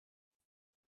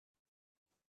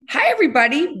Hi,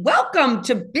 everybody. Welcome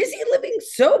to Busy Living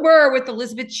Sober with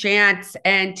Elizabeth Chance.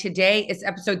 And today is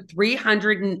episode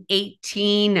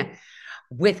 318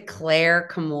 with Claire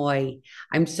Camoy.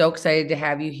 I'm so excited to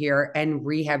have you here and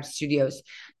Rehab Studios.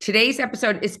 Today's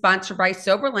episode is sponsored by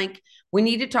SoberLink. We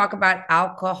need to talk about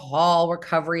alcohol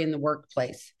recovery in the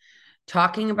workplace.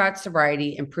 Talking about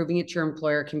sobriety and proving it to your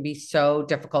employer can be so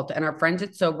difficult, and our friends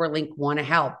at SoberLink want to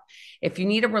help. If you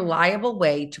need a reliable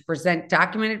way to present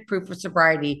documented proof of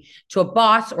sobriety to a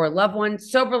boss or a loved one,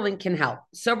 SoberLink can help.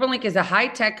 SoberLink is a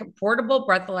high-tech portable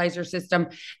breathalyzer system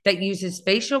that uses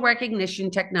facial recognition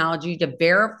technology to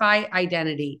verify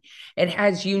identity. It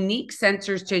has unique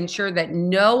sensors to ensure that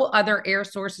no other air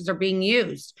sources are being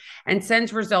used and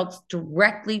sends results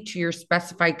directly to your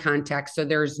specified contacts. So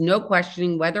there is no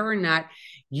questioning whether or not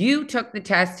you took the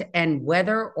test and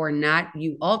whether or not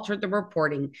you altered the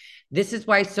reporting. This is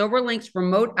why SoberLink's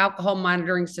remote alcohol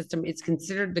monitoring system is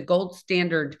considered the gold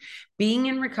standard. Being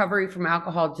in recovery from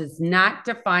alcohol does not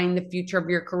define the future of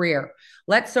your career.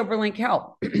 Let SoberLink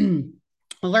help.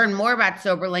 Learn more about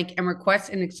SoberLink and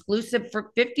request an exclusive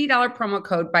for $50 promo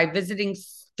code by visiting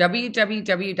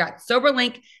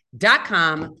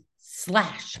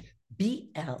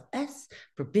www.soberlink.com/BLS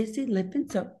for Busy Living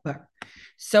Sober.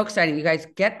 So exciting. You guys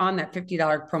get on that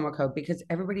 $50 promo code because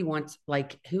everybody wants,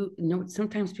 like, who, no,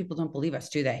 sometimes people don't believe us,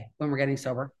 do they, when we're getting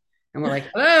sober? And we're like,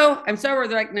 hello, I'm sober.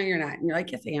 They're like, no, you're not. And you're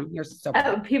like, yes, I am. You're sober.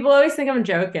 Oh, people always think I'm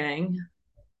joking.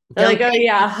 They're Don't like, "Oh they?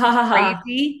 yeah, ha ha ha."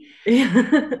 Crazy.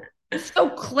 Yeah. So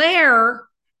Claire,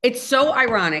 it's so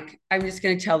ironic. I'm just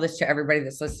going to tell this to everybody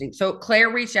that's listening. So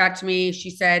Claire reached out to me. She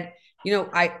said,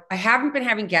 I haven't been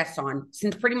having guests on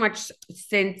since pretty much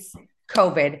since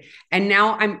COVID, and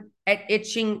now I'm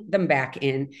itching them back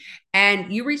in.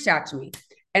 And you reached out to me.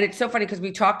 And it's so funny because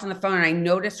we talked on the phone and I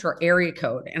noticed her area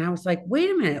code. And I was like, wait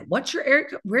a minute, what's your area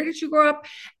code? Where did you grow up?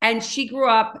 And she grew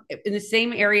up in the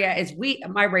same area as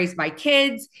I raised my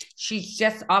kids. She's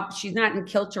just up. She's not in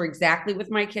kilter exactly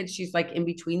with my kids. She's like in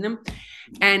between them.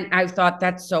 And I thought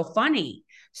that's so funny.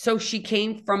 So she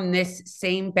came from this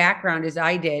same background as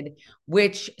I did,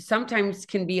 which sometimes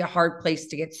can be a hard place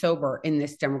to get sober in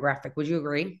this demographic. Would you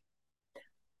agree?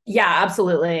 Yeah,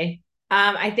 absolutely.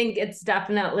 I think it's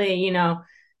definitely,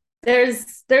 there's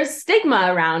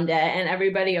stigma around it, and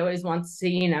everybody always wants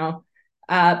to,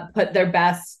 put their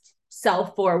best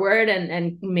self forward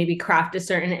and maybe craft a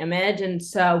certain image. And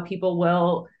so people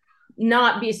will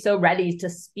not be so ready to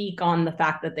speak on the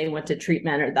fact that they went to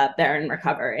treatment or that they're in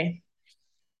recovery.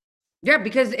 Yeah,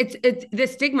 because it's the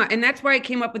stigma, and that's why I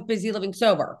came up with Busy Living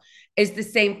Sober. Is the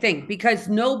same thing because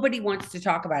nobody wants to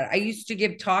talk about it. I used to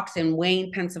give talks in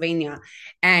Wayne, Pennsylvania,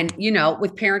 and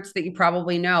with parents that you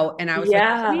probably know, and I was like,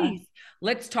 Yeah. please,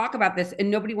 let's talk about this,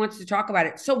 and nobody wants to talk about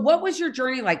it. So, what was your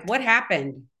journey like? What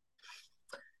happened?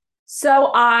 So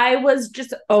I was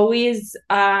just always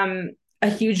a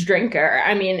huge drinker.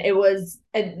 I mean, it was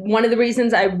one of the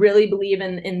reasons I really believe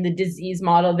in the disease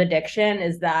model of addiction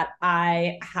is that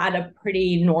I had a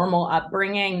pretty normal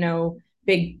upbringing, no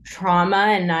big trauma,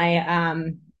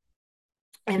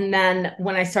 and then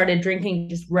when I started drinking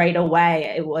just right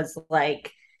away, it was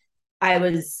like I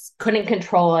was couldn't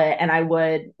control it and I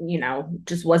would,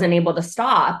 just wasn't able to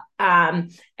stop.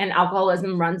 And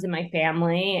alcoholism runs in my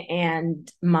family,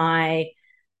 and my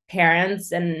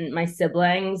parents and my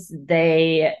siblings,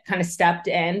 they kind of stepped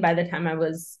in by the time I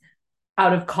was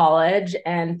out of college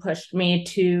and pushed me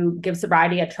to give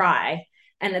sobriety a try.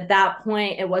 And at that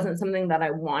point, it wasn't something that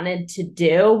I wanted to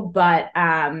do, but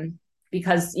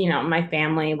because, my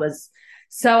family was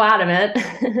so adamant,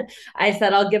 I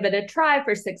said, I'll give it a try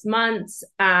for 6 months.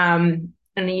 And,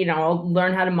 I'll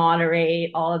learn how to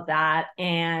moderate all of that.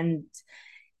 And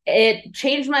it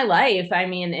changed my life. I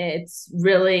mean, it's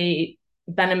really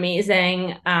been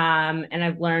amazing. And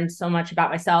I've learned so much about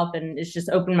myself, and it's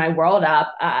just opened my world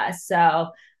up.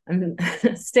 So I'm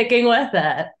sticking with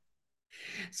it.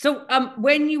 So,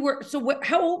 when you were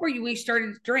how old were you when you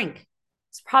started to drink?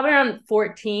 It's probably around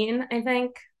 14, I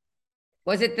think.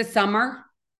 Was it the summer?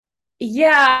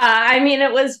 Yeah, I mean,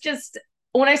 it was just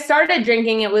when I started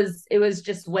drinking, it was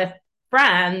just with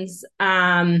friends.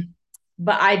 But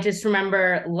I just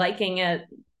remember liking it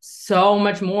so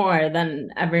much more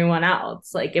than everyone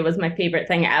else. Like it was my favorite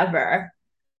thing ever.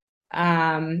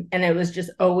 And it was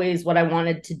just always what I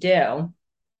wanted to do.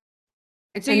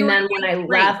 And so you And were in then when I ninth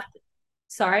grade. left,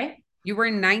 sorry. You were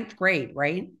in ninth grade,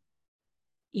 right?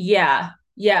 Yeah.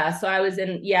 Yeah. So I was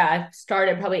I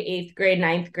started probably eighth grade,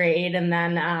 ninth grade. And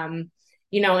then,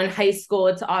 in high school,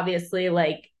 it's obviously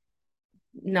like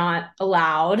not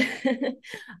allowed.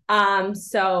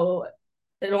 So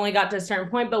it only got to a certain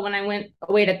point. But when I went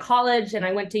away to college and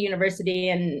I went to university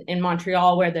in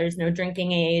Montreal where there's no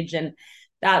drinking age, and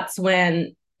that's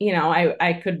when,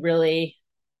 I could really,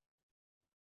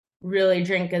 really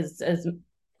drink as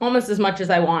almost as much as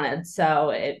I wanted. So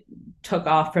it took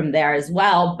off from there as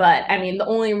well. But I mean, the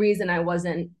only reason I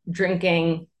wasn't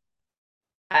drinking,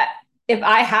 uh, if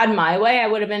I had my way, I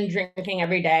would have been drinking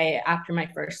every day after my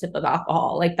first sip of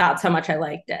alcohol. Like that's how much I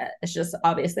liked it. It's just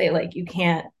obviously like you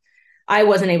can't, I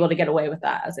wasn't able to get away with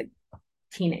that as a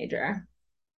teenager.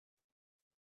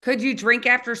 Could you drink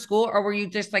after school or were you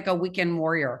just like a weekend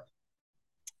warrior?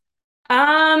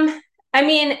 I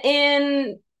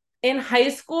mean, in high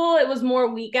school, it was more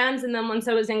weekends, and then once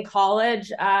I was in college,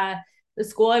 the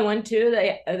school I went to,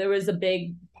 there was a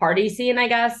big party scene, I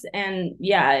guess, and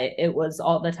yeah, it was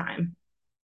all the time.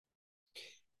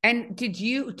 And do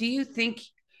you think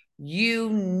you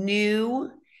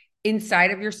knew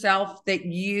inside of yourself that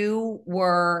you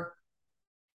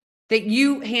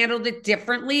handled it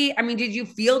differently? I mean, did you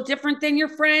feel different than your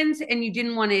friends and you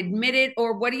didn't want to admit it?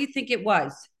 Or what do you think it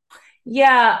was?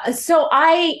 Yeah, so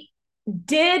I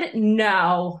did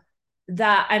know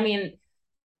that. I mean,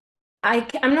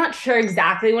 I'm not sure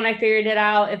exactly when I figured it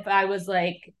out, if I was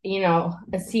like,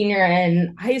 a senior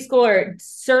in high school, or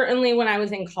certainly when I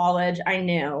was in college, I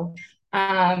knew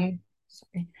sorry,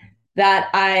 that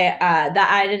I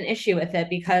had an issue with it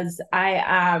because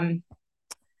I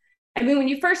mean, when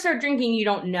you first start drinking, you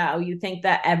don't know. You think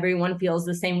that everyone feels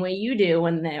the same way you do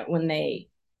when they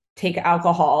take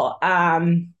alcohol.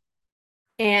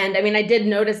 And I mean, I did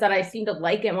notice that I seemed to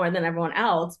like it more than everyone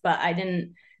else, but I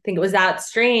didn't think it was that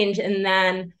strange. And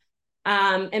then,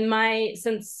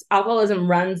 since alcoholism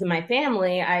runs in my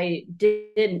family, I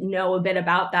did know a bit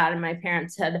about that. And my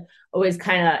parents had always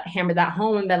kind of hammered that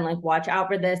home and been like, watch out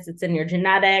for this, it's in your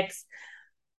genetics.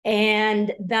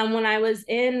 And then when I was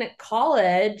in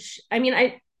college, I mean,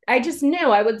 I just knew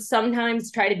I would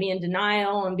sometimes try to be in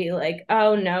denial and be like,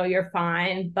 oh no, you're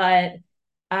fine. But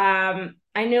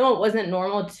I knew it wasn't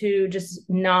normal to just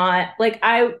not like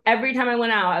I every time I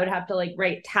went out, I would have to like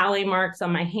write tally marks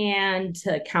on my hand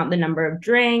to count the number of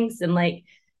drinks and like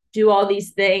do all these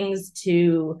things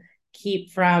to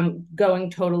keep from going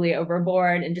totally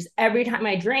overboard. And just every time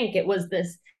I drank, it was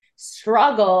this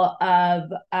struggle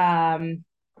of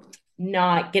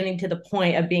not getting to the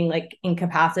point of being like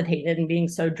incapacitated and being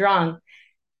so drunk.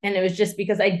 And it was just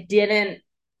because I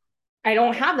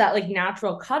don't have that like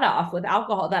natural cutoff with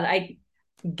alcohol that I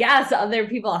guess other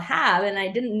people have. And I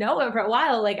didn't know it for a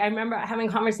while. Like I remember having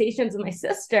conversations with my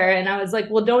sister and I was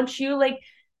like, well, don't you like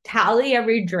tally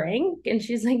every drink? And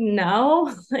she's like,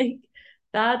 no, like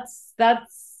that's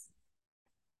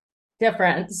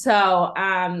different. So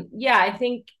yeah, I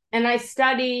think, and I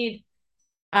studied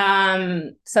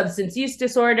substance use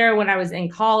disorder when I was in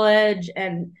college,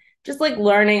 and just like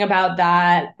learning about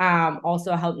that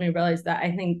also helped me realize that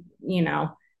I think,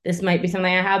 this might be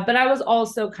something I have, but I was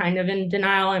also kind of in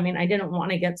denial. I mean, I didn't want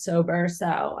to get sober,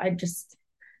 so I just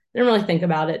didn't really think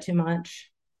about it too much.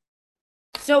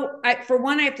 So, for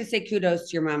one, I have to say kudos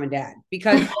to your mom and dad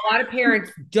because a lot of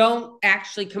parents don't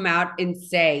actually come out and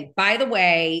say, by the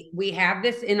way, we have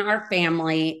this in our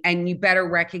family and you better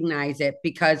recognize it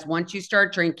because once you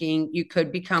start drinking, you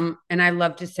could become, and I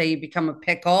love to say you become a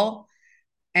pickle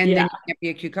and then Yeah. you can't be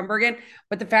a cucumber again.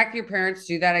 But the fact that your parents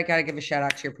do that, I got to give a shout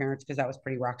out to your parents because that was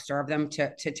pretty rock star of them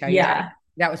to tell you that. Yeah.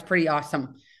 That was pretty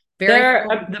awesome. Very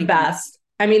They're the best.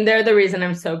 I mean, they're the reason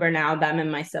I'm sober now, them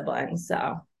and my siblings.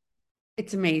 So,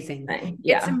 it's amazing. It's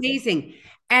yeah. amazing.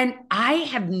 And I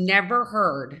have never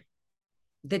heard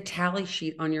the tally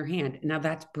sheet on your hand. Now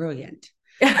that's brilliant.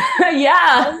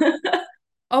 Yeah.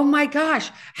 Oh my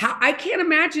gosh. How I can't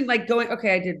imagine like going,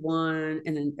 okay, I did one.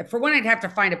 And then for one, I'd have to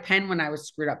find a pen when I was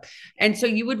screwed up. And so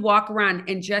you would walk around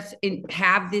and just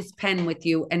have this pen with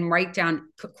you and write down,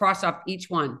 cross off each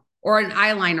one or an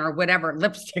eyeliner or whatever,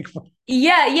 lipstick.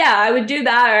 Yeah, I would do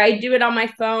that, or I do it on my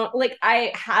phone. Like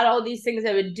I had all these things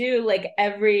I would do, like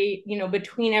every,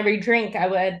 between every drink, I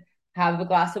would have a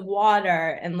glass of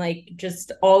water and like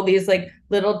just all these like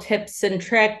little tips and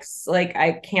tricks. Like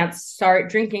I can't start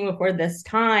drinking before this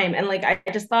time. And like I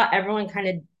just thought everyone kind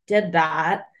of did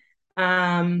that.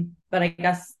 But I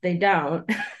guess they don't.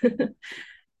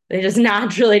 They just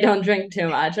naturally don't drink too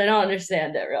much. I don't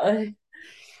understand it really.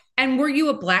 And were you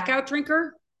a blackout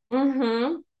drinker?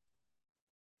 Mm-hmm.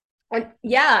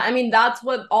 Yeah, I mean that's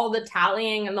what all the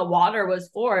tallying and the water was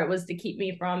for. It was to keep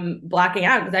me from blacking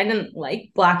out because I didn't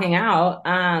like blacking out.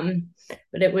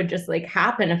 But it would just like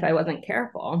happen if I wasn't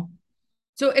careful.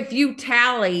 So if you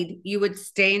tallied, you would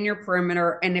stay in your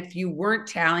perimeter, and if you weren't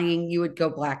tallying, you would go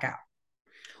blackout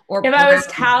or If I was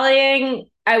tallying,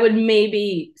 I would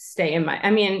maybe stay in my,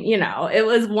 I mean, it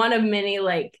was one of many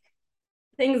like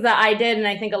things that I did. And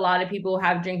I think a lot of people who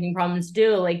have drinking problems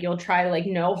do, like you'll try like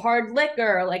no hard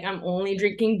liquor, like I'm only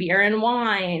drinking beer and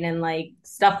wine and like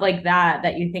stuff like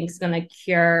that you think is going to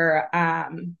cure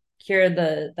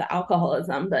the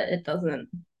alcoholism, but it doesn't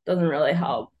really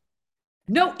help.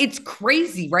 No, it's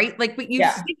crazy, right? Like, but you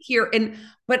Yeah. sit here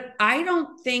but I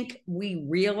don't think we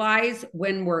realize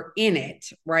when we're in it,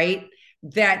 right?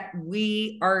 That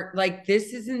we are like,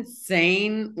 this is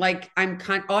insane. Like,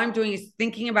 all I'm doing is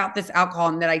thinking about this alcohol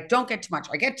and that I don't get too much.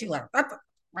 I get too little,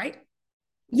 right?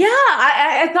 Yeah,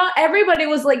 I thought everybody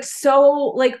was like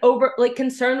so like over like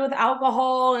concerned with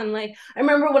alcohol, and like I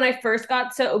remember when I first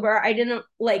got sober, I didn't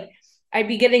like I'd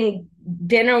be getting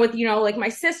dinner with like my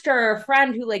sister or a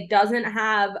friend who like doesn't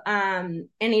have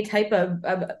any type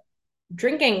of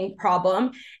drinking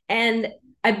problem, and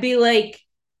I'd be like,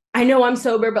 I know I'm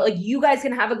sober, but like you guys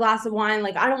can have a glass of wine.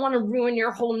 Like I don't want to ruin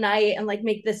your whole night and like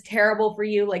make this terrible for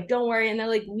you. Like don't worry. And they're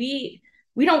like, we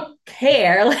don't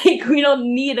care. Like we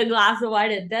don't need a glass of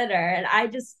wine at dinner. And I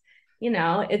just,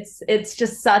 it's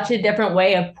just such a different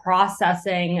way of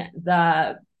processing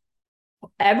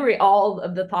all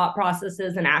of the thought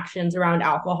processes and actions around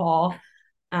alcohol.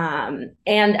 And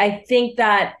I think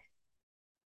that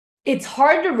it's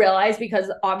hard to realize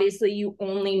because obviously you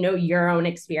only know your own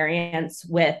experience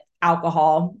with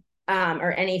alcohol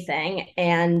or anything.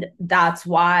 And that's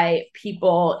why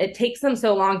it takes them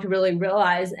so long to really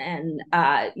realize and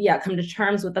come to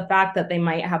terms with the fact that they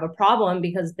might have a problem,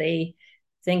 because they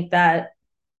think that,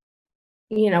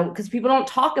 because people don't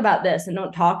talk about this and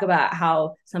don't talk about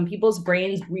how some people's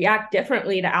brains react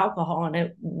differently to alcohol, and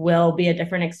it will be a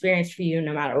different experience for you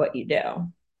no matter what you do.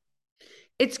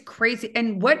 It's crazy.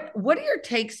 And what are your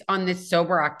takes on this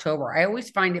sober October? I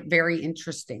always find it very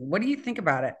interesting. What do you think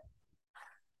about it?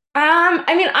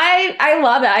 I mean, I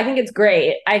love it. I think it's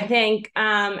great. I think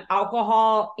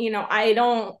alcohol, I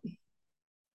don't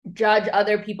judge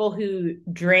other people who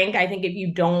drink. I think if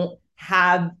you don't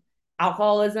have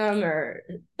alcoholism or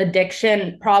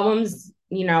addiction problems,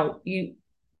 you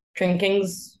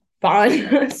drinking's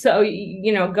fun. So,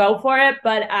 go for it.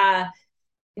 But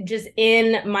just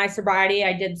in my sobriety,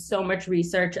 I did so much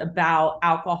research about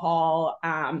alcohol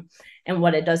and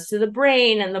what it does to the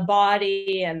brain and the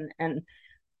body and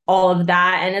all of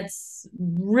that. And it's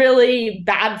really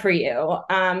bad for you.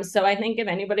 So I think if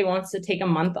anybody wants to take a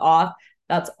month off,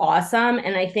 that's awesome.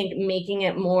 And I think making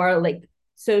it more like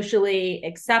socially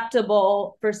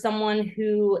acceptable for someone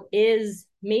who is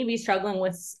maybe struggling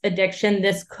with addiction,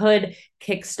 this could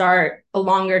kickstart a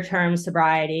longer term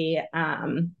sobriety.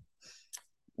 And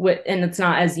it's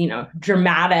not as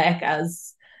dramatic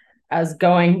as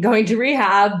going to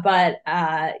rehab, but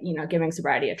giving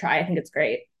sobriety a try. I think it's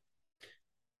great.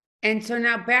 And so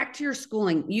now back to your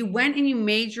schooling. You went and you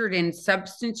majored in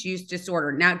substance use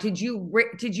disorder. Now, did you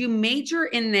major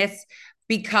in this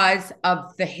because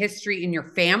of the history in your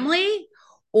family,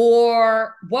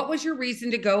 or what was your reason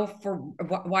to go for?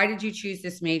 Why did you choose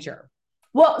this major?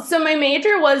 Well, so my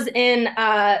major was in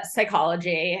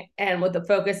psychology and with a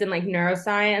focus in like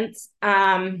neuroscience.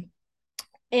 And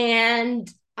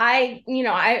I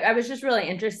was just really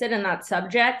interested in that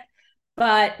subject.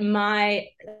 But my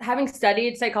having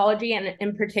studied psychology and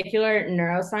in particular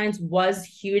neuroscience was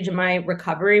huge in my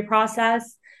recovery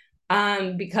process.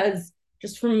 Because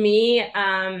just for me,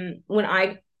 when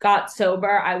I got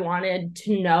sober, I wanted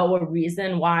to know a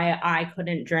reason why I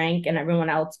couldn't drink and everyone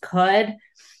else could.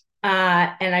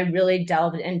 And I really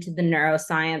delved into the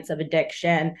neuroscience of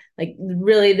addiction, like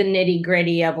really the nitty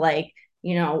gritty of like,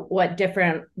 what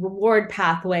different reward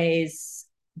pathways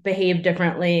behave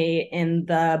differently in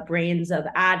the brains of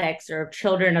addicts or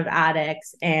children of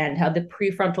addicts, and how the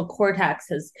prefrontal cortex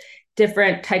has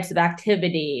different types of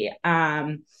activity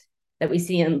that we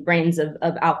see in brains of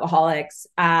alcoholics.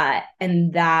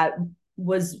 And that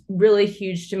was really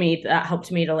huge to me. That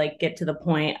helped me to like get to the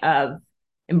point of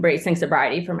embracing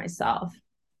sobriety for myself.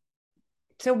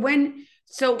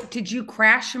 So did you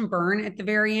crash and burn at the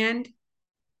very end?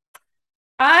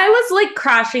 I was like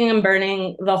crashing and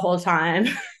burning the whole time.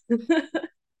 So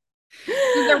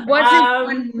there wasn't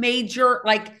one major,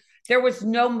 like there was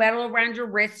no metal around your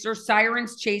wrists or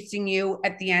sirens chasing you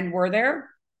at the end, were there?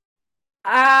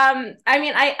 I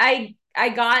mean, I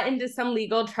got into some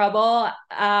legal trouble,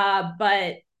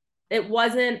 but it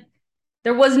wasn't.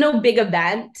 There was no big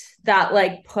event that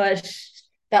like pushed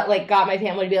that like got my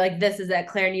family to be like, this is it,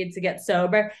 Claire needs to get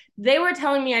sober. They were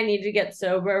telling me I needed to get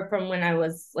sober from when I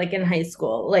was like in high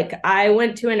school. Like I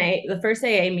went to the first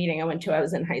AA meeting I went to, I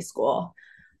was in high school.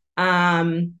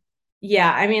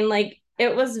 Yeah, I mean, like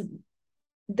it was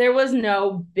there was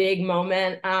no big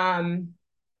moment.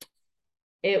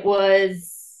 It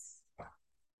was,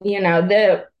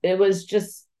 it was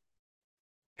just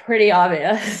pretty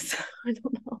obvious. I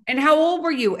don't know. And how old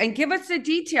were you? And give us the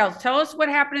details. Tell us what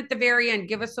happened at the very end.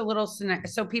 Give us a little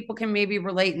so people can maybe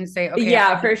relate and say, okay, I'm Yeah,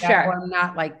 like for that, sure. or I'm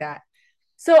not like that.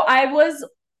 So I was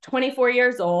 24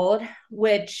 years old,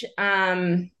 which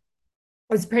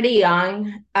was pretty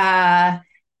young. And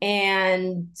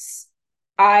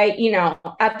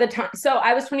at the time, so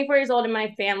I was 24 years old and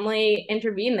my family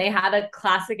intervened. They had a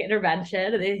classic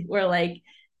intervention. They were like,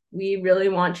 we really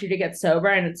want you to get sober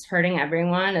and it's hurting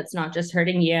everyone. It's not just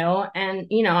hurting you. And,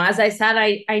 as I said,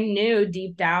 I knew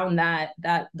deep down that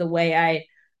the way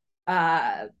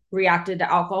I reacted to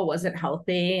alcohol wasn't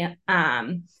healthy.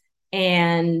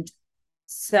 And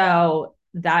so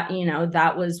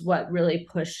that was what really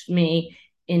pushed me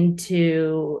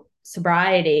into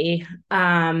sobriety.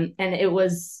 And it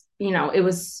was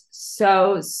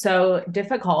so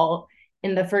difficult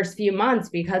in the first few months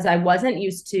because I wasn't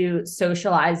used to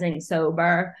socializing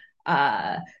sober,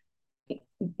 going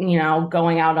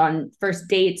out on first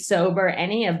dates sober,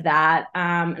 any of that.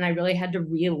 And I really had to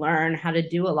relearn how to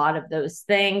do a lot of those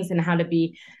things and how to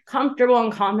be comfortable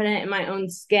and confident in my own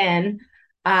skin.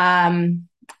 And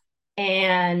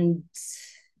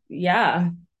yeah.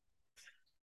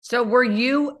 So were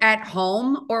you at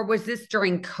home or was this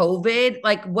during COVID?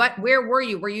 Like where were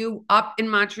you? Were you up in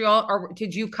Montreal or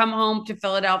did you come home to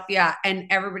Philadelphia and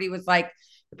everybody was like,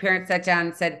 the parents sat down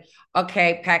and said,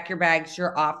 okay, pack your bags,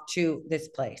 you're off to this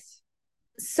place.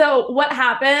 So what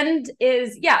happened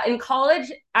is, yeah, in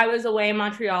college, I was away in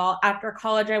Montreal. After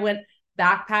college, I went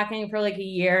backpacking for like a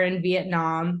year in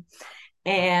Vietnam.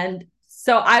 And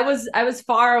so I was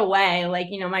far away. Like,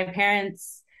 my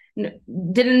parents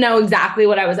didn't know exactly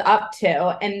what I was up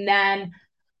to. And then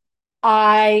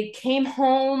I came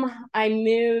home, I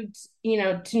moved,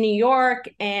 to New York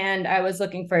and I was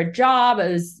looking for a job. I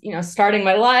was, starting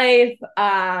my life.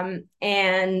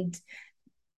 And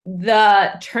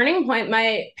the turning point,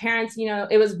 my parents,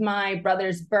 it was my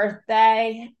brother's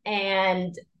birthday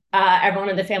and everyone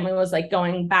in the family was like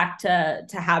going back to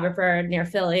Haverford near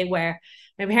Philly where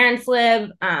my parents live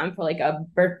for like a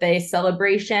birthday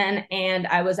celebration. And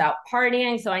I was out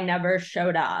partying, so I never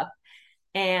showed up.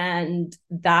 And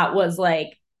that was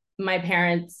like my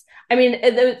parents. I mean,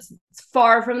 it's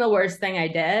far from the worst thing I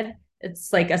did.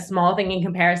 It's like a small thing in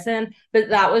comparison, but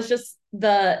that was just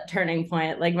the turning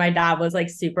point. Like my dad was like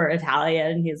super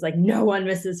Italian. He's like, no one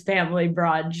misses family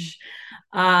brunch.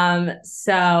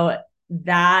 So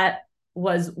that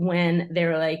was when they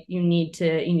were like, you need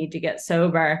to get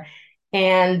sober.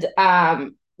 And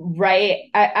right,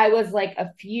 I was like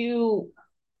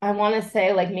I want to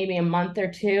say like maybe a month or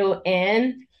two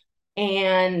in,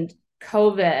 and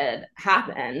COVID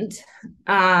happened.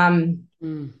 Mm.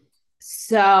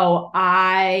 So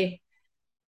I,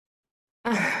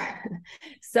 my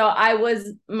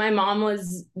mom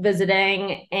was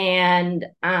visiting, and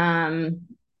I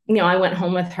went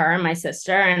home with her and my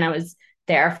sister, and I was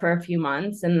there for a few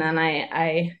months, and then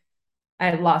I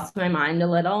lost my mind a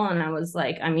little, and I was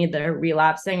like, I'm either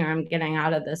relapsing or I'm getting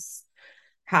out of this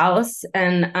house.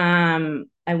 And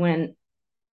I went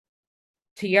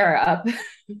to Europe.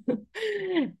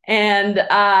 And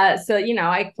so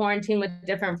I quarantined with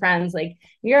different friends like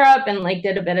Europe and like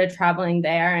did a bit of traveling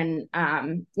there. And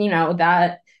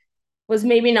that was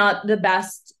maybe not the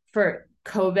best for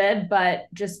COVID, but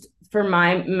just for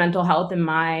my mental health and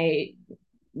my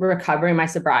recovery, my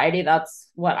sobriety, that's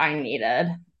what I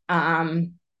needed.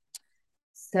 um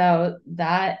so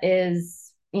that is,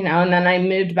 and then I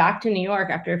moved back to New York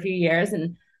after a few years,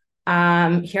 and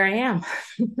here I am.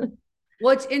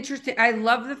 Well, it's interesting. I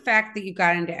love the fact that you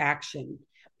got into action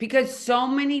because so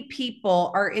many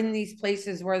people are in these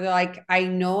places where they're like, I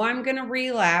know I'm going to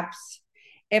relapse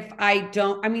if I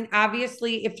don't. I mean,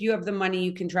 obviously, if you have the money,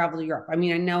 you can travel to Europe. I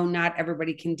mean, I know not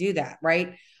everybody can do that,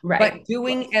 right? But Right.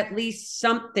 doing at least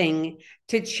something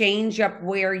to change up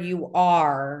where you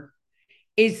are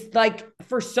is like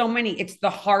for so many, it's the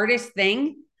hardest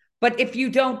thing. But if you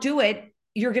don't do it,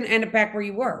 you're going to end up back where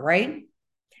you were, right?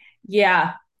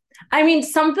 Yeah. I mean,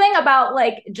 something about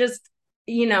like just,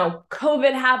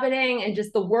 COVID happening and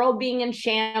just the world being in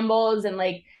shambles and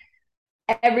like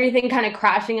everything kind of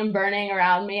crashing and burning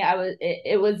around me.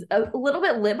 It was a little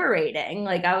bit liberating.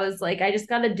 Like I was like, I just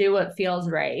got to do what feels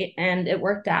right. And it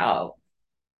worked out.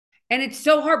 And it's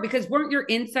so hard because weren't your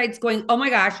insights going, oh my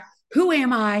gosh, who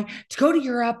am I to go to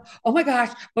Europe? Oh my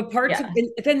gosh. But parts of, Yeah.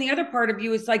 and then the other part of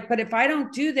you is like, but if I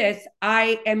don't do this,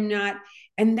 I am not.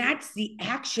 And that's the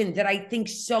action that I think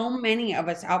so many of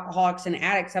us alcoholics and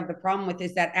addicts have the problem with,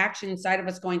 is that action inside of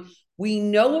us going, we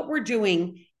know what we're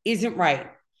doing isn't right.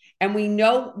 And we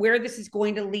know where this is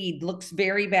going to lead, looks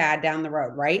very bad down the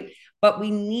road, right? But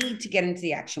we need to get into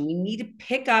the action. We need to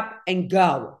pick up and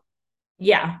go.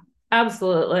 Yeah,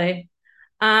 absolutely.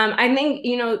 I think,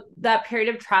 that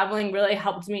period of traveling really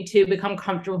helped me to become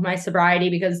comfortable with my sobriety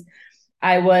because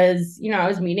I was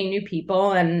meeting new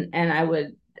people and I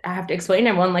have to explain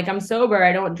to everyone like I'm sober,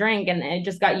 I don't drink. And I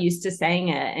just got used to saying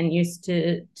it and used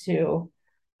to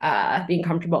being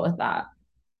comfortable with that.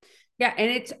 Yeah.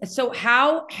 And it's so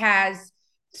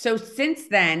so since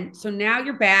then, so now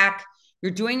you're back,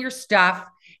 you're doing your stuff.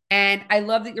 And I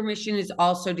love that your mission is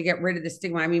also to get rid of the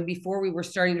stigma. I mean, before we were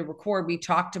starting to record, we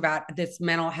talked about this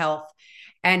mental health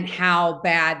and how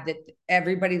bad that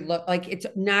everybody look like it's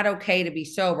not okay to be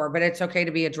sober, but it's okay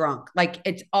to be a drunk. Like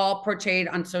it's all portrayed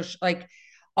on social, like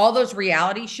all those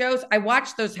reality shows. I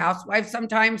watch those housewives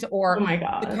sometimes, Oh or my the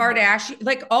God. Kardashian,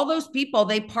 like all those people,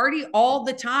 they party all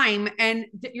the time. And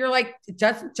you're like,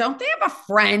 don't they have a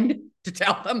friend to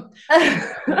tell them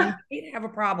they have a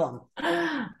problem?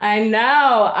 I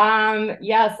know.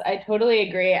 Yes, I totally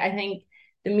agree. I think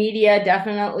the media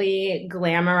definitely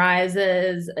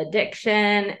glamorizes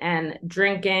addiction and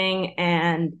drinking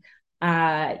and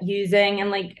using, and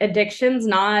like addiction's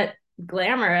not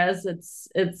glamorous.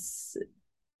 It's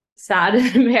sad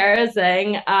and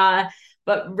embarrassing.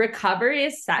 But recovery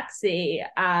is sexy.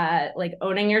 Like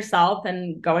owning yourself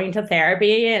and going to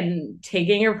therapy and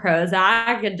taking your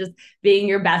Prozac and just being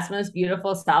your best, most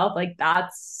beautiful self. Like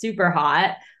that's super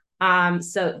hot.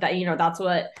 So that, that's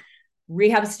what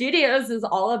Rehab Studios is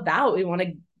all about. We want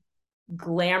to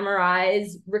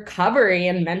glamorize recovery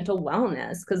and mental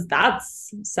wellness because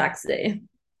that's sexy.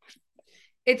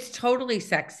 It's totally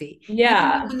sexy. Even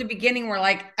Yeah. though in the beginning, we're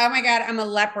like, oh my God, I'm a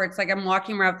leper. It's like I'm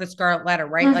walking around with the scarlet letter,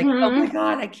 right? Like, oh my Mm-hmm.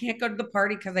 God, I can't go to the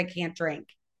party because I can't drink.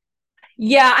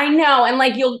 Yeah, I know. And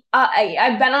like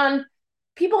I've been on,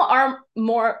 people are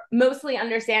more mostly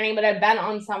understanding, but I've been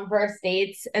on some first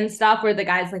dates and stuff where the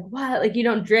guy's like, what? Like you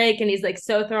don't drink? And he's like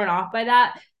so thrown off by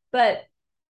that. But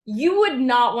you would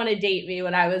not want to date me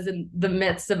when I was in the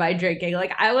midst of my drinking.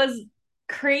 Like I was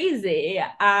crazy.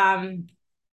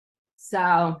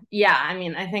 So yeah, I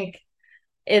mean, I think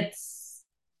it's,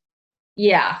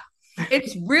 yeah.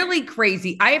 It's really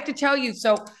crazy. I have to tell you.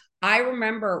 So I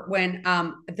remember when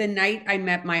the night I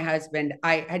met my husband,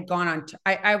 I had gone on,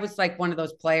 I was like one of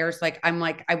those players. Like I'm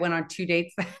like, I went on 2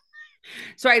 dates.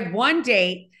 So I had one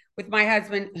date with my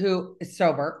husband who is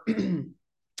sober.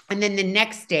 And then the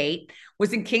next date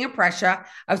was in King of Prussia.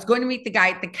 I was going to meet the guy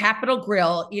at the Capitol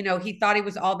Grill. You know, he thought he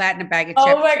was all that in a bag of Oh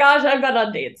chips. my gosh, I've been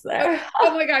on dates Oh, there.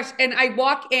 oh my gosh. And I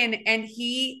walk in and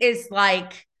he is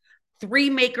like three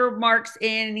maker marks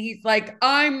in. And he's like,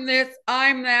 I'm this,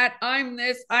 I'm that, I'm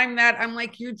this, I'm that. I'm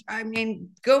like, I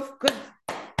mean, good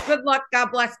luck.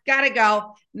 God bless. Gotta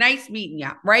go. Nice meeting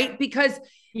you. Right. Because it's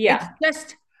Yeah.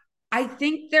 just, I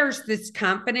think there's this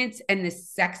confidence and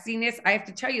this sexiness. I have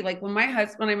to tell you, like when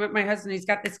I met my husband, he's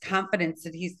got this confidence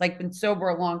that he's like been sober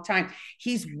a long time.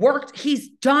 He's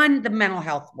done the mental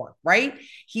health work, right?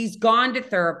 He's gone to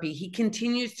therapy. He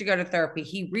continues to go to therapy.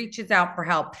 He reaches out for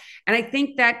help. And I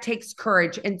think that takes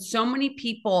courage. And so many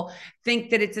people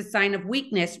think that it's a sign of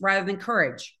weakness rather than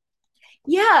courage.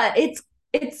 Yeah,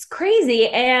 it's crazy.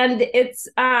 And it's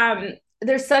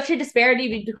there's such a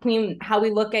disparity between how we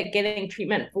look at getting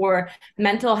treatment for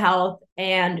mental health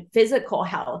and physical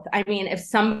health. I mean, if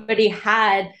somebody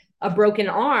had a broken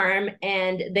arm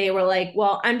and they were like,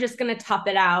 well, I'm just going to tough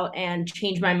it out and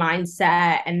change my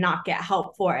mindset and not get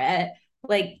help for it,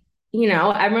 like,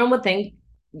 everyone would think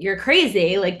you're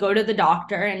crazy, like go to the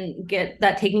doctor and get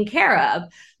that taken care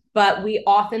of. But we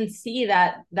often see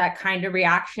that kind of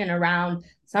reaction around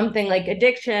something like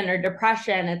addiction or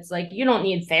depression. It's like, you don't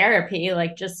need therapy,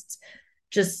 like just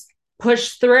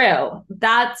push through.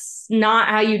 That's not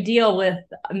how you deal with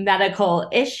medical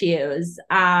issues.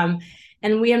 And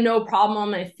we have no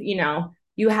problem if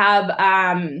you have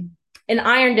an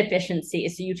iron deficiency,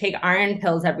 so you take iron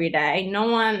pills every day. No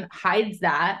one hides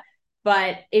that.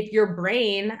 But if your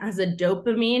brain has a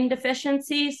dopamine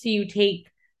deficiency, so you take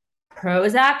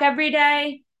Prozac every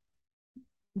day,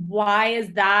 why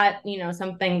is that,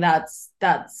 something that's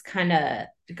kind of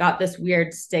got this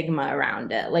weird stigma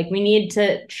around it? Like we need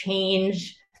to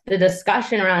change the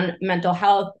discussion around mental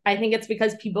health. I think it's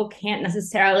because people can't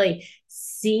necessarily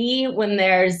see when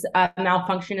there's a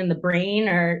malfunction in the brain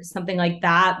or something like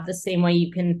that the same way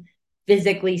you can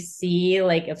physically see,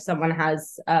 like if someone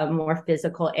has a more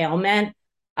physical ailment,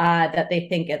 that they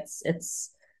think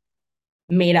it's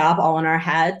made up all in our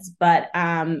heads, but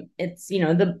it's,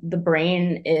 the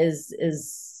brain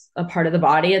is a part of the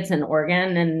body. It's an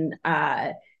organ,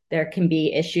 and there can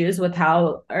be issues with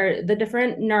how or the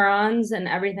different neurons and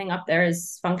everything up there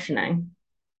is functioning.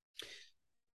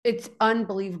 It's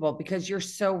unbelievable because you're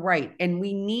so right. And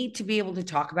we need to be able to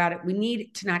talk about it. We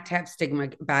need to not to have stigma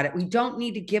about it. We don't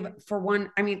need to give for one.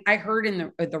 I mean, I heard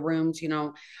in the rooms,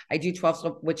 I do 12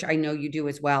 step, which I know you do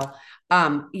as well.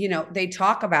 They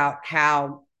talk about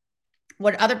how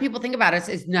what other people think about us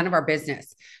is none of our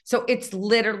business. So it's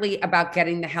literally about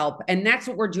getting the help. And that's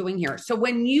what we're doing here. So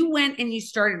when you went and you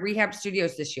started Rehab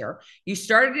Studios this year, you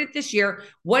started it this year.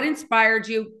 What inspired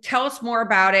you? Tell us more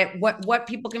about it. What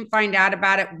people can find out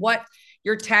about it, what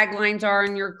your taglines are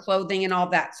in your clothing and all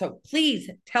that. So please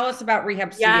tell us about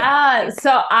Rehab Studios. Yeah.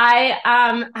 So I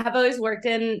have always worked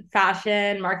in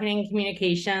fashion, marketing,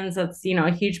 communications. That's,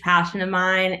 a huge passion of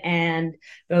mine. And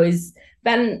I've always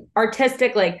been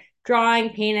artistic, like drawing,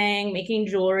 painting, making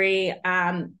jewelry.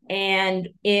 And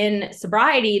in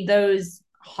sobriety, those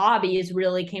hobbies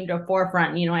really came to a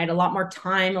forefront. I had a lot more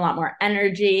time, a lot more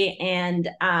energy, and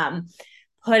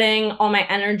putting all my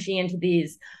energy into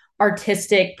these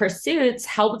artistic pursuits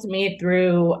helped me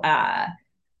through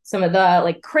some of the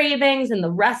like cravings and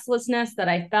the restlessness that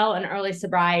I felt in early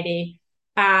sobriety.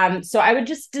 So I would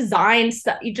just design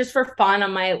stuff just for fun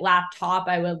on my laptop.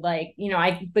 I would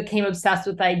I became obsessed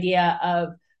with the idea of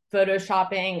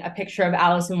photoshopping a picture of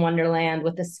Alice in Wonderland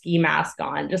with a ski mask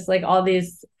on, just like all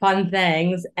these fun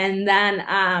things. And then,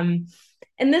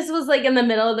 and this was like in the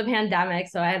middle of the pandemic.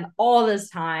 So I had all this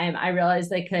time. I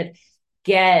realized I could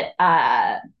get,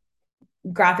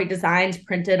 graphic designs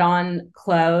printed on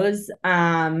clothes.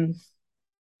 And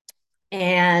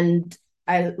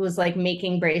I was like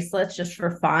making bracelets just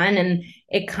for fun. And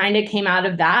it kind of came out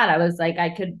of that. I was like, I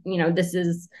could, this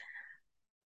is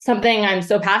something I'm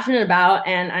so passionate about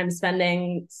and I'm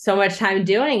spending so much time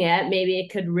doing it. Maybe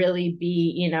it could really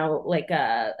be, like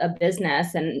a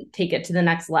business and take it to the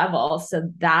next level.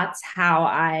 So that's how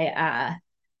I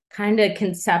kind of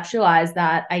conceptualized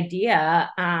that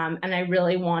idea. And I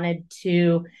really wanted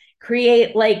to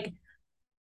create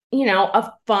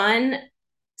a fun,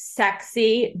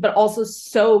 sexy, but also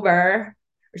sober,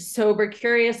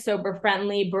 curious, sober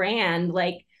friendly brand,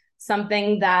 like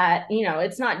something that,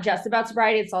 it's not just about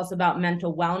sobriety, it's also about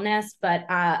mental wellness, but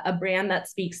a brand that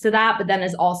speaks to that, but then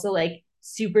is also like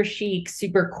super chic,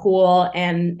 super cool,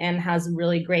 and has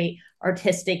really great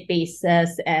artistic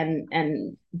basis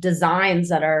and designs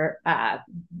that are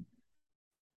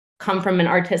come from an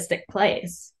artistic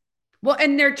place. Well,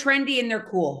 and they're trendy and they're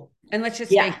cool. And let's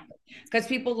just say, because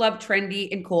people love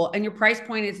trendy and cool, and your price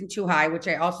point isn't too high, which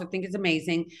I also think is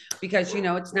amazing because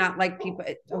it's not like people.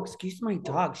 Oh, excuse my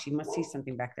dog; she must see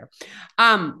something back there.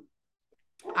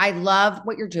 I love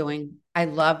what you're doing. I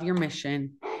love your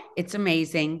mission. It's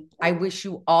amazing. I wish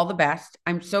you all the best.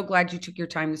 I'm so glad you took your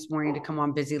time this morning to come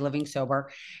on Busy Living Sober.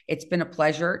 It's been a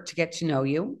pleasure to get to know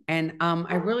you. And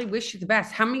I really wish you the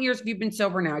best. How many years have you been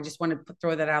sober now? I just want to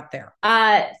throw that out there.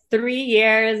 3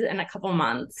 years and a couple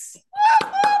months.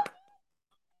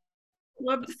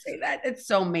 Love to say that. It's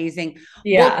so amazing.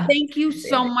 Yeah. Well, thank you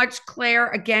so much, Claire,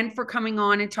 again for coming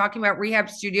on and talking about Rehab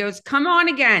Studios. Come on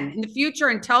again in the future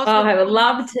and tell us. Oh, I would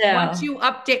love to. Once you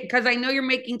update, because I know you're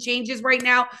making changes right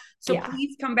now. So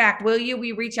please come back. Will you? Will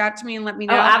you reach out to me and let me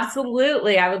know? Oh,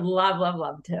 absolutely. I would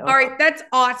love to. All right. That's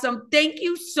awesome. Thank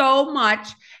you so much.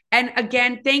 And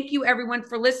again, thank you everyone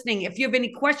for listening. If you have any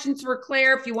questions for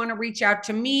Claire, if you want to reach out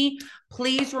to me,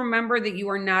 please remember that you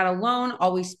are not alone.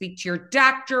 Always speak to your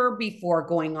doctor before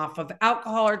going off of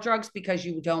alcohol or drugs because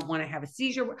you don't want to have a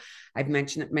seizure. I've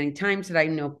mentioned it many times that I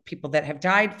know people that have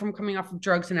died from coming off of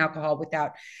drugs and alcohol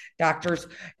without doctors'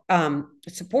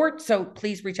 support. So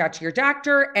please reach out to your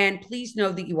doctor and please know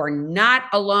that you are not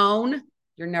alone.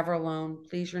 You're never alone.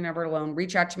 Please, you're never alone.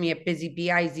 Reach out to me at Bizzy,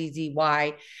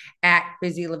 BIZZY, at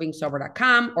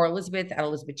busylivingsober.com or Elizabeth at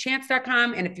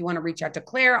elizabethchance.com. And if you want to reach out to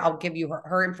Claire, I'll give you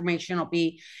her information. It'll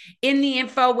be in the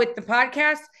info with the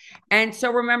podcast. And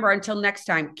so remember, until next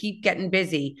time, keep getting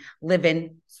busy,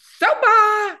 living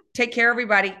sober. Take care,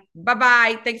 everybody.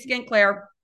 Bye-bye. Thanks again, Claire.